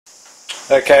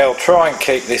Okay, I'll try and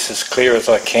keep this as clear as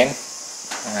I can,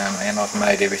 and I've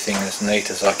made everything as neat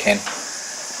as I can,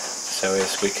 so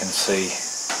as we can see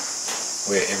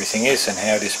where everything is and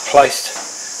how it is placed.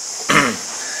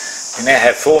 We now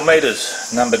have 4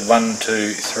 meters, numbered 1,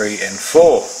 2, 3 and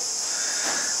 4.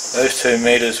 Those 2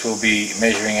 meters will be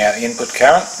measuring our input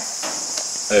current.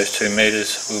 Those 2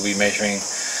 meters will be measuring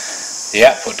the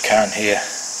output current here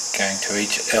going to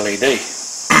each LED.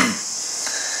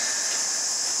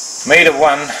 Meter 1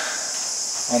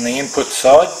 on the input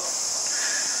side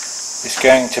is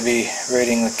going to be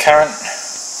reading the current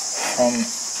from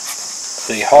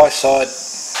the high side.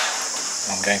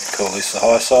 I'm going to call this the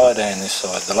high side and this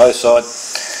side the low side,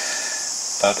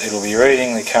 but it'll be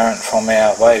reading the current from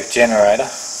our wave generator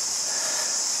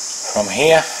from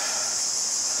here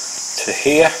to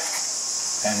here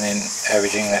and then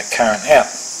averaging that current out.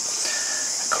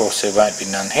 Of course there won't be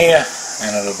none here,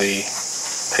 and it'll be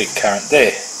peak current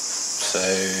there, so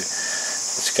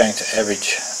it's going to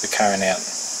average the current out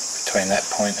between that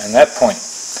point and that point.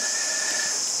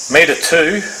 Meter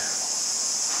 2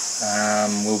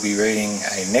 will be reading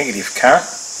a negative current.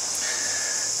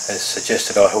 As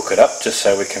suggested, I hook it up just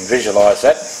so we can visualize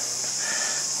that,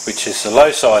 which is the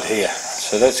low side here.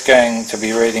 So that's going to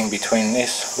be reading between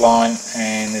this line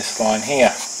and this line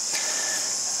here,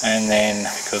 and then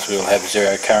because we'll have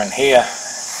zero current here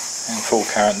and full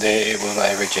current there, it will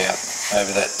average out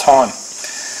over that time.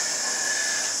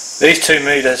 These 2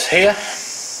 meters here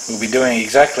will be doing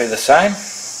exactly the same,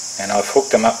 and I've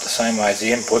hooked them up the same way as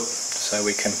the input so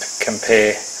we can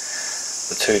compare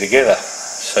the 2 together.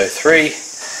 So 3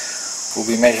 will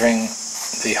be measuring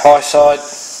the high side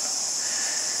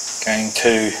going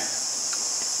to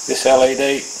this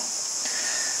LED,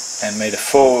 and meter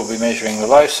 4 will be measuring the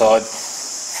low side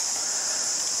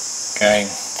going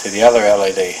to the other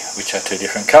LED, which are 2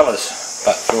 different colours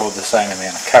but draw the same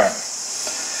amount of current.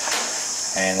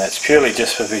 And that's purely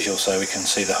just for visual, so we can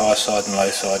see the high side and low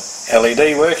side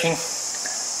LED working.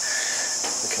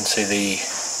 We can see the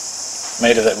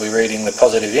meter that we're reading the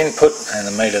positive input and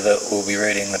the meter that will be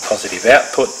reading the positive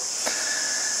output,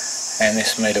 and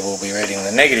this meter will be reading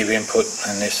the negative input,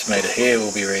 and this meter here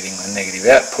will be reading the negative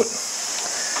output.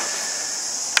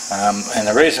 And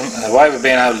the way we've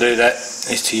been able to do that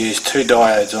is to use 2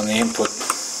 diodes on the input,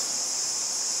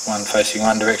 one facing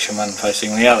one direction, one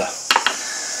facing the other.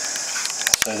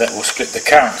 So that will split the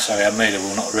current, so our meter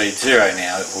will not read 0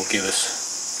 now, it will give us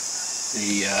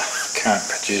the current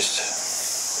produced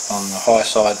on the high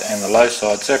side and the low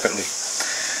side separately,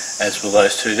 as will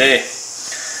those 2 there.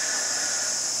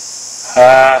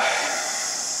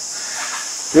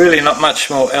 Really not much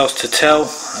more else to tell.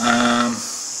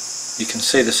 You can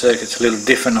see the circuit's a little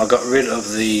different. I got rid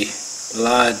of the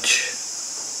large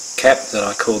cap that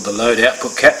I called the load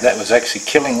output cap. That was actually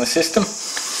killing the system,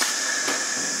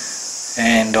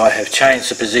 and I have changed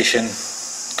the position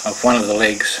of one of the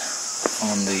legs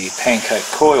on the pancake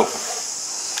coil.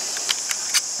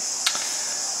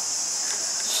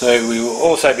 So we will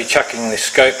also be chucking the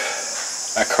scope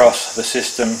across the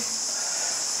system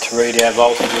to read our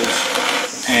voltages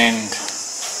and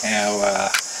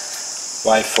our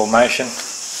wave formation,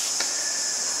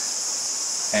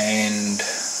 and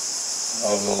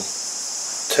I will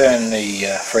turn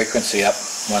the frequency up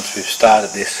once we've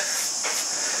started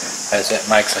this, as that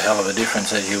makes a hell of a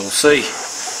difference, as you will see.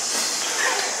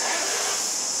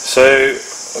 So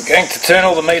we're going to turn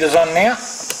all the meters on now.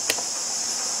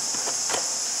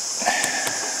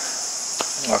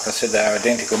 Like I said, they are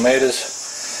identical meters.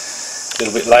 A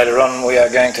little bit later on we are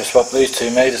going to swap these 2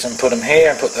 meters and put them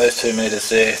here and put those 2 meters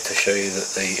there to show you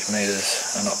that the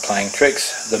meters are not playing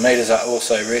tricks. The meters are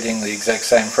also reading the exact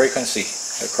same frequency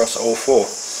across all 4.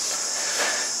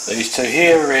 These 2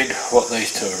 here read what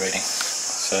these 2 are reading.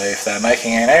 So if they're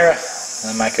making an error,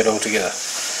 they make it all together.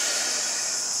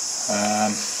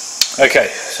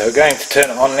 Okay, so we're going to turn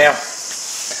it on now,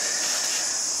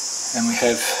 and we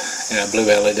have our blue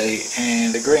LED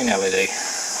and a green LED,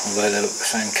 although they look the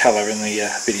same colour in the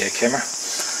video camera.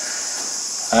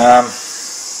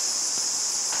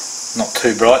 Not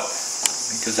too bright,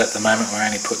 because at the moment we're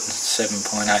only putting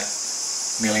 7.8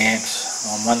 milliamps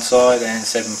on one side and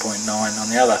 7.9 on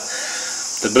the other.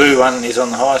 The blue one is on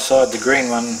the high side, the green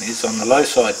one is on the low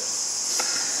side.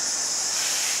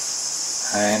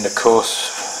 And of course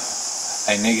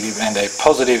a negative and a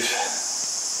positive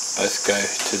both go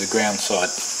to the ground side,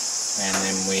 and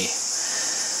then we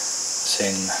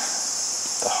send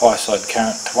the high side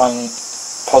current to one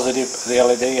positive of the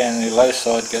LED and the low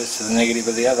side goes to the negative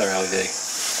of the other LED.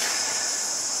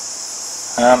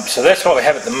 So that's what we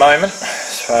have at the moment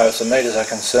as far as the meters are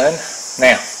concerned.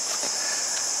 Now,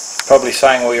 probably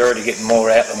saying, well, you're already getting more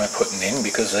out than we're putting in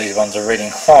because these ones are reading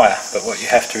higher. But what you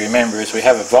have to remember is we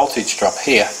have a voltage drop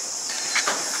here.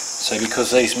 So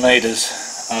because these meters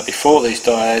are before these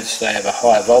diodes, they have a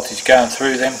higher voltage going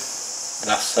through them,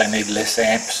 thus they need less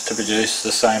amps to produce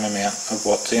the same amount of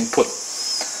watts input.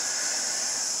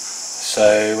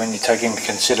 So when you take into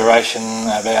consideration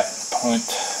about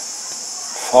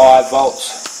 0.5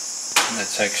 volts,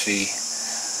 that's actually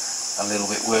a little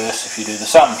bit worse if you do the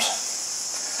sums.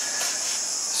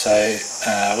 So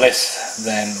less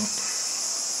than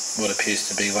what appears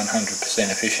to be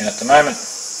 100% efficient at the moment.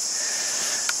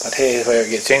 But here's where it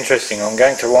gets interesting. I'm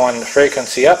going to wind the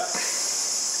frequency up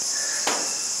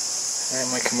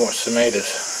and we can watch the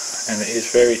meters, and it is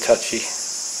very touchy.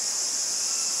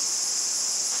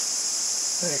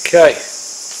 Okay,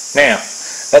 now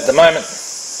at the moment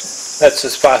that's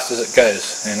as fast as it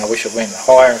goes, and I wish it went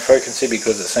higher in frequency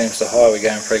because it seems the higher we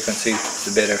go in frequency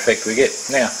the better effect we get.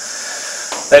 Now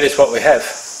that is what we have.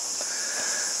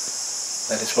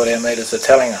 That is what our meters are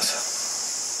telling us.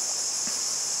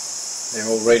 They're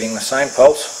all reading the same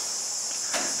pulse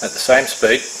at the same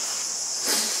speed.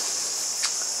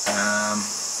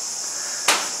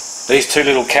 These two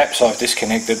little caps I've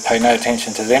disconnected, pay no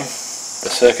attention to them. The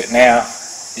circuit now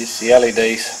is the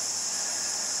LEDs,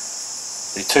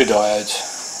 the two diodes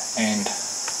and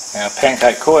our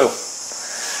pancake coil.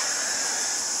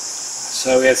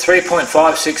 So we have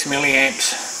 3.56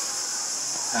 milliamps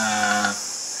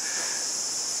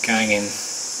going in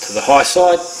to the high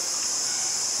side,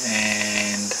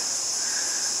 and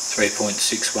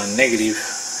 3.61 negative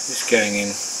is going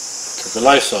in to the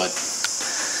low side.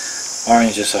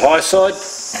 Orange is the high side,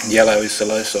 yellow is the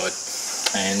low side,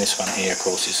 and this one here of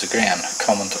course is the ground,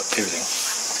 common to everything,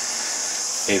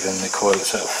 even the coil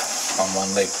itself on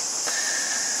one leg.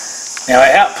 Now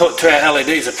our output to our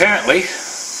LEDs apparently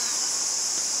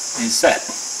is that.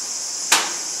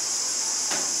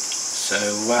 So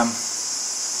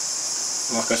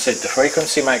like I said, the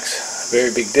frequency makes a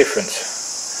very big difference.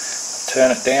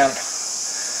 Turn it down,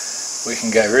 we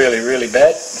can go really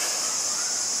bad.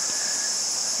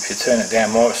 If you turn it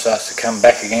down more, it starts to come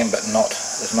back again, but not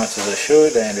as much as it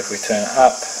should. And if we turn it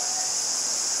up,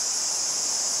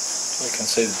 we can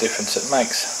see the difference it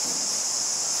makes.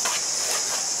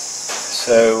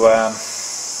 So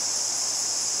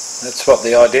that's what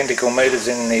the identical meters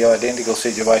in the identical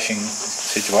situation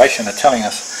are telling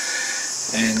us.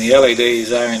 And the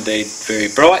LEDs are indeed very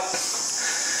bright.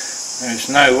 There is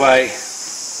no way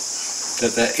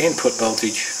that the input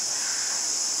voltage,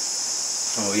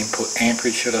 or input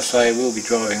amperage should I say, will be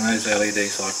driving those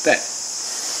LEDs like that.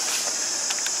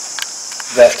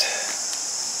 That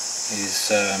is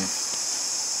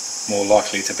more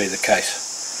likely to be the case.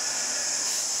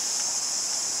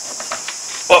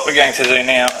 What we're going to do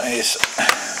now is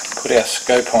put our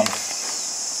scope on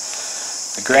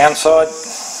the ground side,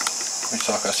 which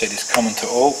like I said is common to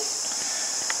all.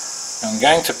 I'm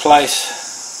going to place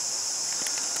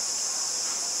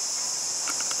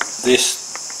this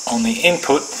on the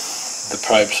input, the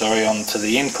probe sorry, onto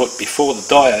the input before the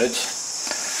diodes.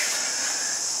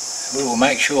 We will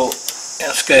make sure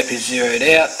our scope is zeroed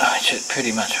out, which it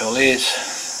pretty much well is.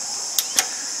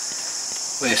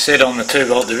 We're set on the 2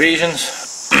 volt divisions,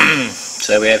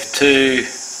 so we have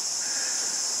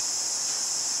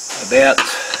about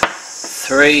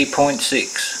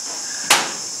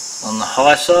 3.6 on the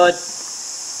high side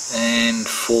and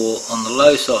 4 on the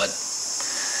low side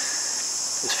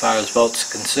as far as volts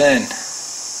are concerned.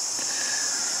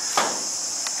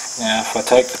 Now if I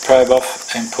take the probe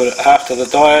off and put it after the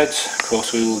diodes, of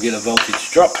course we will get a voltage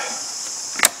drop.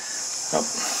 Oh,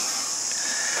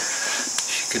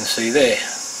 as you can see there.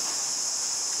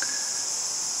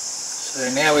 So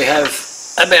now we have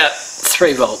about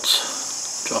 3 volts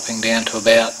dropping down to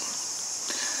about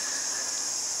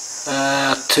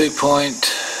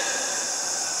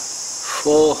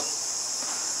 2.4,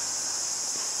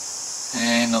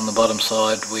 and on the bottom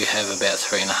side we have about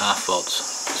 3.5 volts.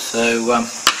 So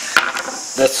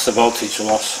that's the voltage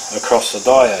loss across the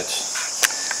diodes,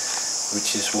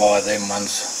 which is why them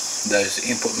ones, those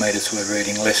input meters, were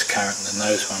reading less current than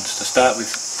those ones to start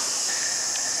with.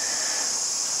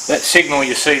 That signal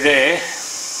you see there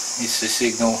is the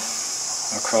signal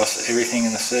across everything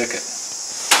in the circuit.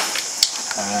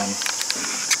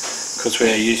 Because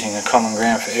we are using a common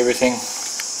ground for everything, we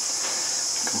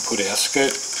can put our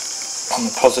scope on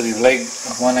the positive leg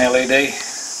of one LED,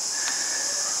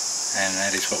 and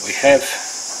that is what we have.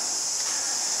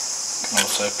 We can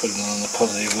also put it on the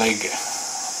positive leg,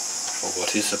 or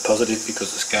what is the positive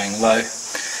because it's going low,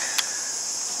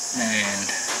 and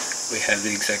we have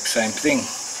the exact same thing.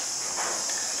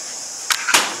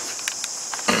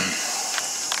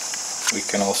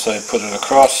 can also put it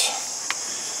across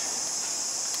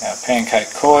our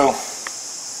pancake coil,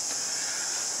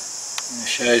 and it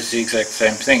shows the exact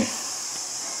same thing.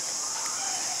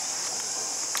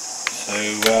 So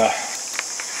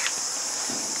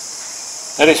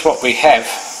that is what we have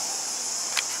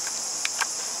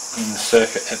in the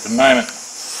circuit at the moment.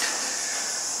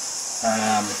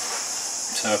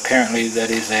 So apparently that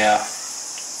is our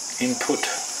input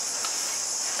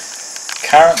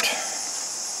current,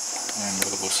 and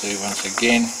we'll see once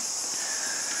again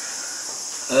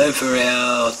over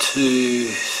our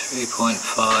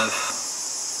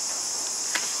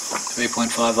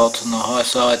 3.5 volts on the high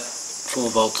side, 4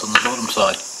 volts on the bottom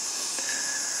side.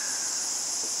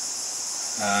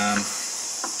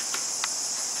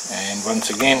 And once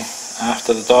again,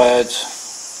 after the diodes,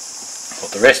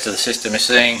 what the rest of the system is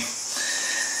seeing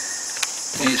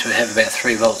is we have about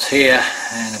 3 volts here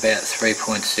and about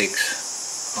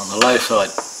 3.6 on the low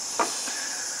side.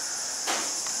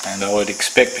 And I would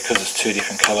expect, because it's two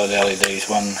different coloured LEDs,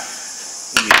 one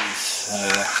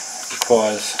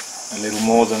requires a little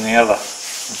more than the other,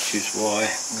 which is why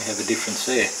we have a difference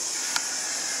there.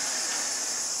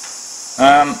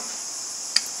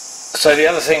 So the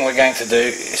other thing we're going to do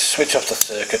is switch off the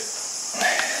circuit,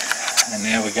 and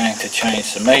now we're going to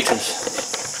change the meters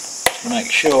to make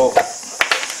sure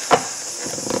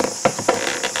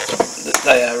that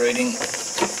they are reading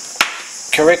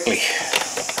correctly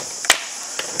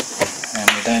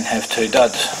and we don't have two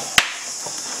duds.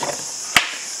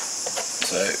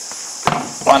 So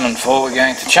 1 and 4 we're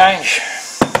going to change,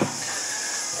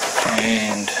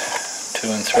 and 2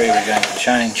 and 3 we're going to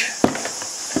change.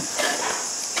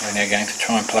 We're now going to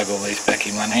try and plug all these back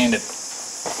in one-handed,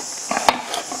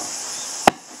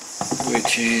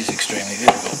 which is extremely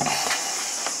difficult.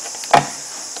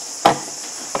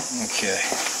 Okay,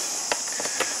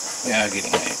 we are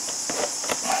getting there.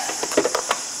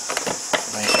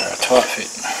 These are a tight fit.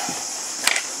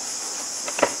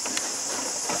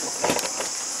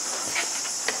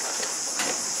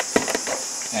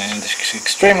 And it's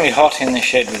extremely hot in the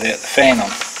shed without the fan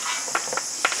on.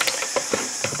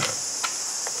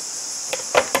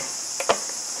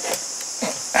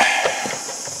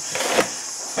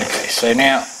 Okay, so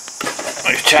now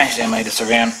we've changed our meters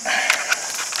around.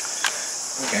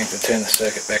 We're going to turn the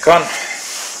circuit back on.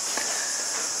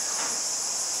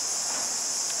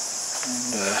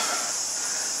 And what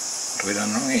have we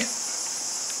done wrong here?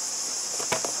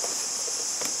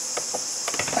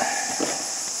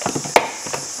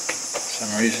 For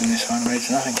some reason this one reads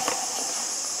nothing.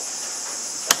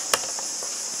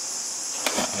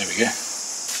 Oh, there we go.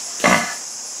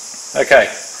 Okay,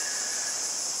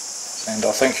 and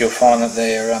I think you'll find that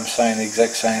they're saying the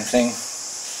exact same thing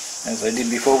as they did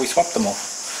before we swapped them all.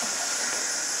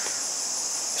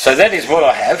 So that is what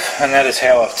I have, and that is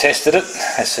how I've tested it,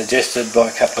 as suggested by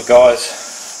a couple of guys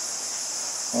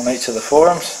on each of the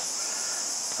forums.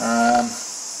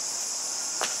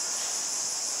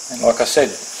 And like I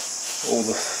said, all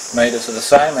the meters are the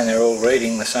same and they're all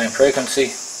reading the same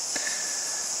frequency.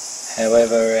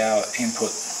 However, our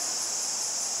input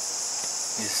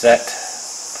is that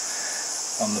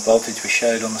on the voltage we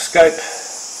showed on the scope,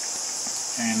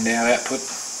 and our output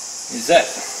is that.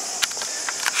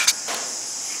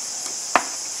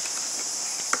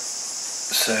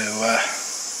 So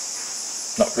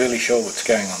not really sure what's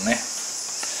going on there,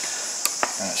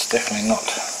 and it's definitely not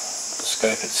the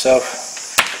scope itself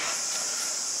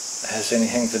that has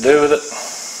anything to do with it.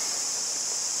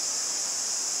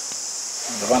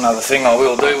 And the one other thing I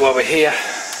will do while we're here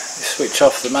is switch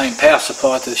off the main power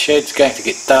supply to the shed. It's going to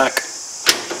get dark.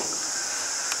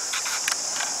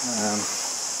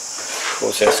 Of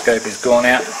course our scope is gone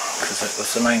out because that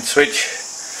was the main switch.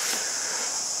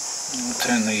 We'll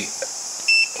turn the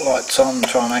lights on and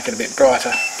try and make it a bit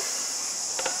brighter.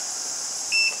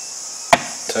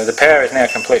 So the power is now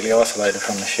completely isolated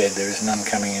from the shed. There is none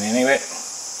coming in anywhere,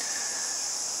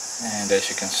 and as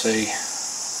you can see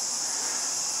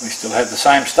we still have the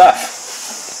same stuff.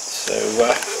 So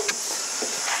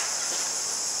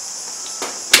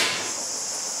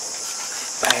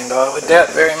and I would doubt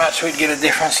very much we'd get a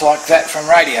difference like that from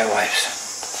radio waves.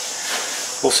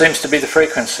 All seems to be the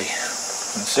frequency.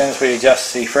 And as soon as we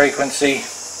adjust the frequency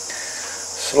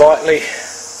slightly,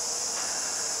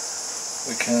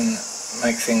 we can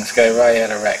make things go way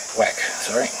out of whack.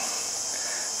 Sorry.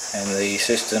 And the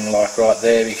system, like right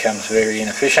there, becomes very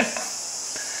inefficient.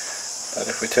 But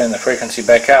if we turn the frequency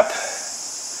back up,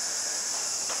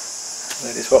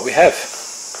 that is what we have.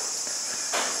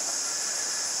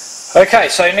 Okay,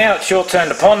 so now it's your turn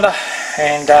to ponder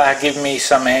and give me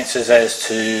some answers as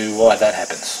to why that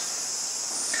happens.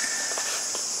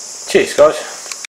 Cheers guys.